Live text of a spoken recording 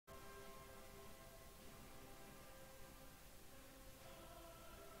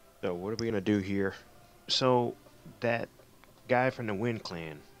So what are we gonna do here? So that guy from the WiN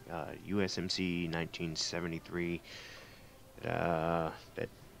clan, USMC 1973, that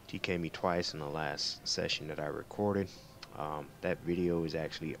TK'd me twice in the last session that I recorded. That video is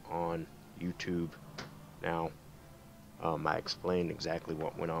actually on YouTube now. I explained exactly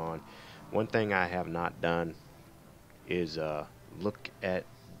what went on. One thing I have not done is look at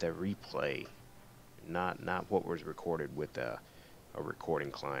the replay, not what was recorded with a recording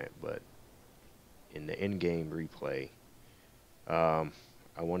client, but in the in-game replay. Um,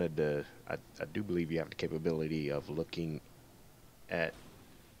 I wanted to. I do believe you have the capability of looking at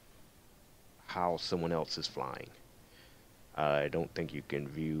how someone else is flying. I don't think you can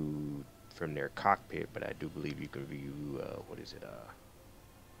view from their cockpit, but I do believe you can view what is it?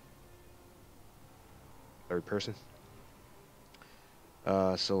 Third person.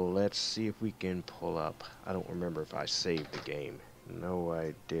 So let's see if we can pull up. I don't remember if I saved the game. No,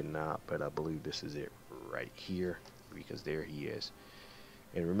 I did not, but I believe this is it right here because there he is.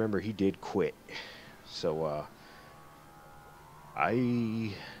 And remember, he did quit. So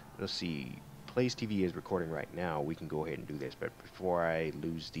let's see. Plays TV is recording right now. We can go ahead and do this, but before I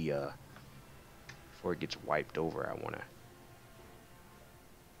lose the before it gets wiped over, I wanna.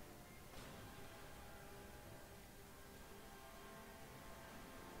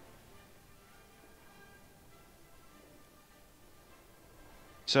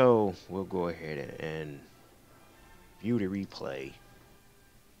 So we'll go ahead and view the replay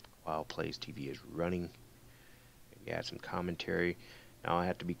while Plays TV is running. Add some commentary. Now I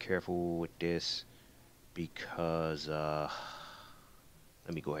have to be careful with this because let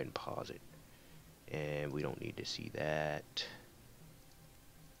me go ahead and pause it. And we don't need to see that.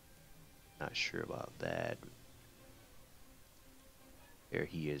 Not sure about that. There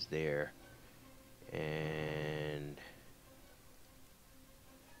he is there. And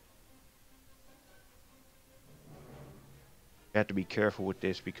you have to be careful with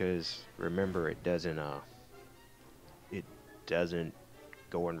this because remember it doesn't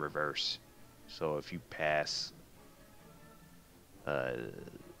go in reverse. So if you pass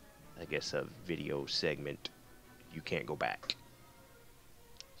I guess a video segment, you can't go back.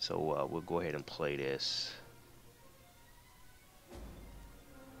 So we'll go ahead and play this.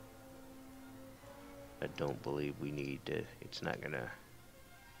 I don't believe we need to. It's not gonna.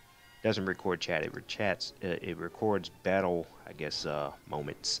 Doesn't record chat. It records battle. I guess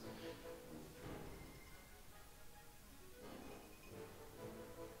moments.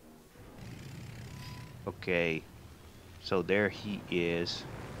 Okay. So there he is.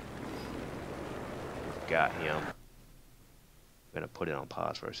 We've got him. I'm gonna put it on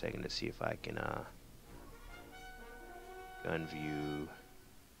pause for a second to see if I can gun view,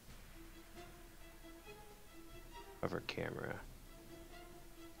 hover camera.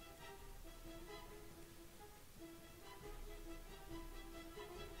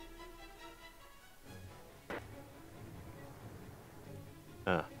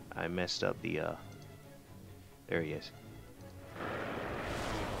 I messed up the there he is.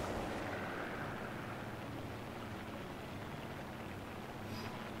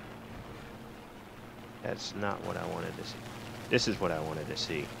 That's not what I wanted to see. This is what I wanted to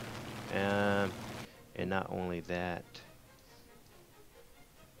see. And not only that.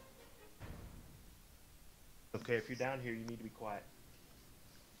 Okay, if you're down here, you need to be quiet.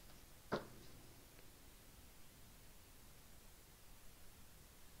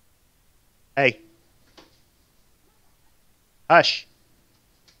 Hey. Hush.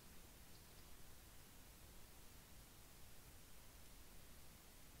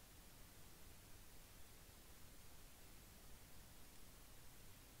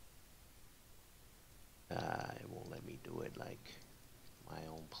 It won't let me do it like my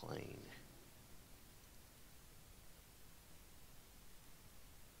own plane.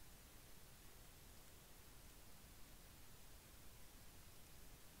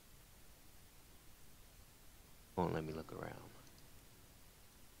 Won't let me look around.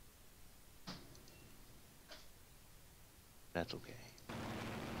 That's okay.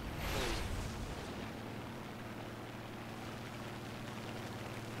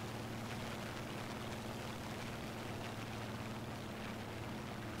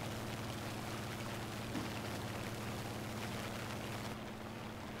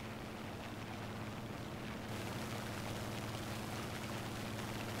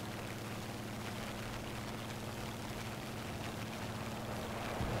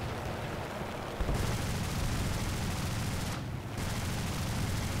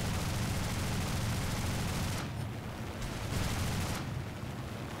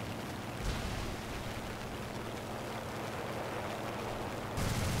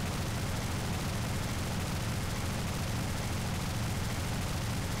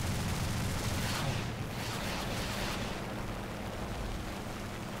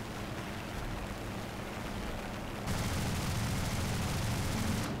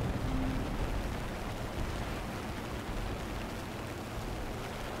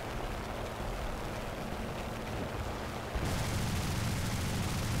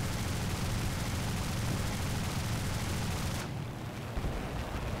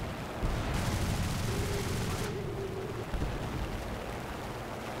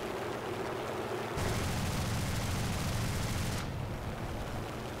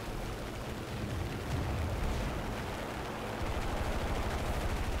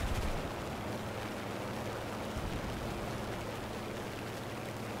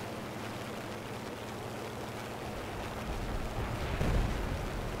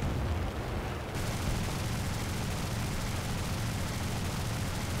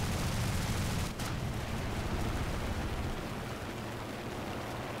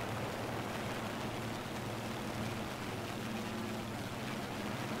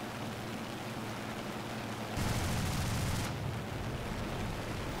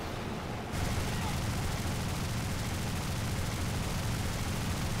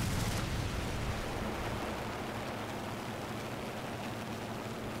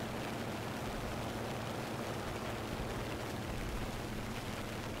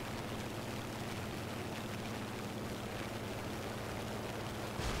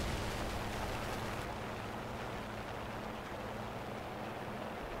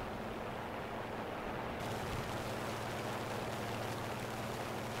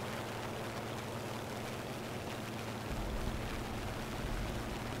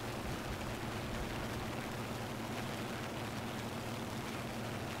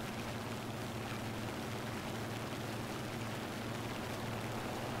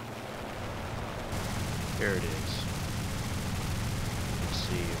 There it is. Let's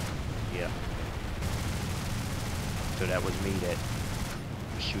see. Yeah. So that was me that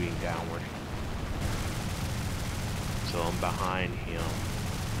was shooting downward. So I'm behind him.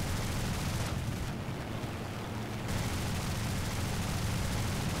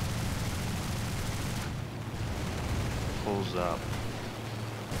 Pulls up.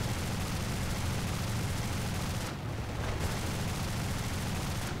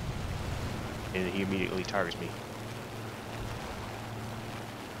 And he immediately targets me.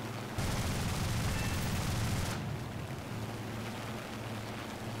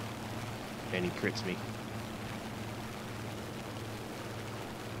 And he crits me.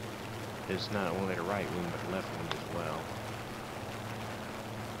 There's not only the right one, but the left one as well.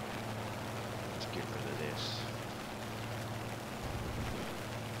 Let's get rid of this.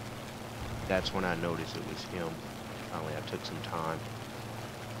 That's when I noticed it was him. Finally, I took some time.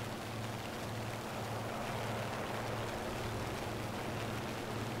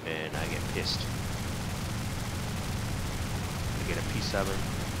 And I get pissed. I get a piece of him.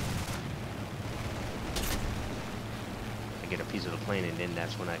 I get a piece of the plane, and then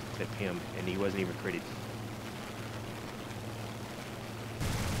that's when I clip him, and he wasn't even critted.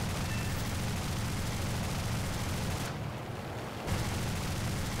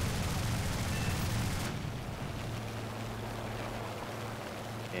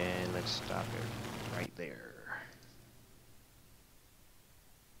 And let's stop it right there.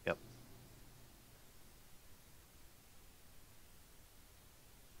 Yep.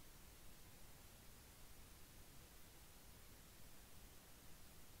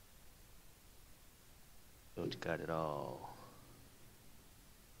 So it's got it all.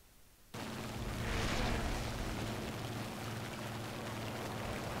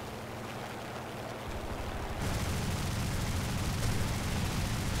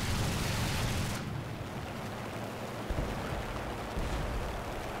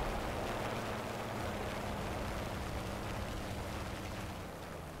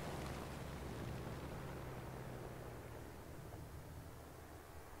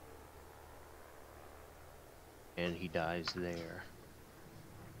 And he dies there.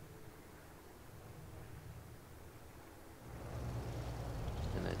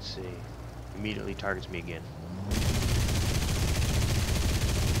 And let's see. Immediately targets me again.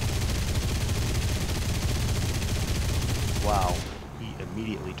 Wow, he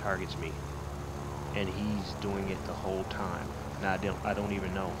immediately targets me. And he's doing it the whole time. Now I don't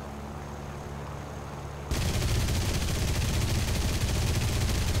even know.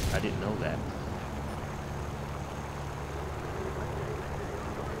 I didn't know that.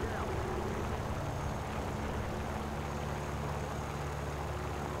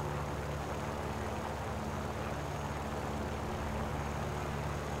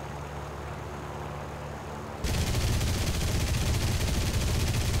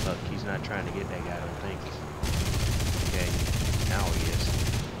 Look, he's not trying to get that guy, I don't think. Okay, now he is.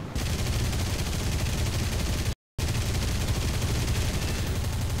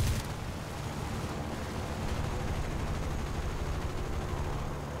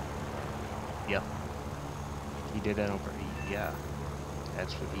 Yep. He did that on purpose. Yeah.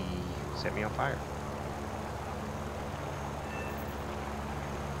 That's what he set me on fire.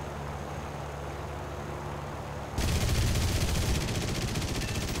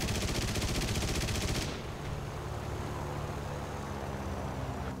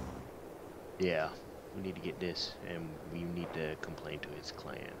 Yeah, we need to get this, and we need to complain to his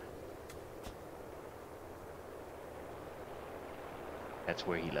clan. That's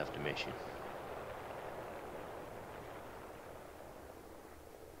where he left the mission.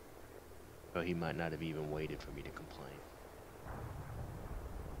 So he might not have even waited for me to complain.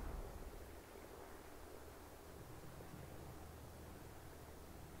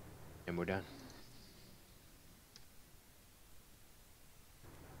 And we're done.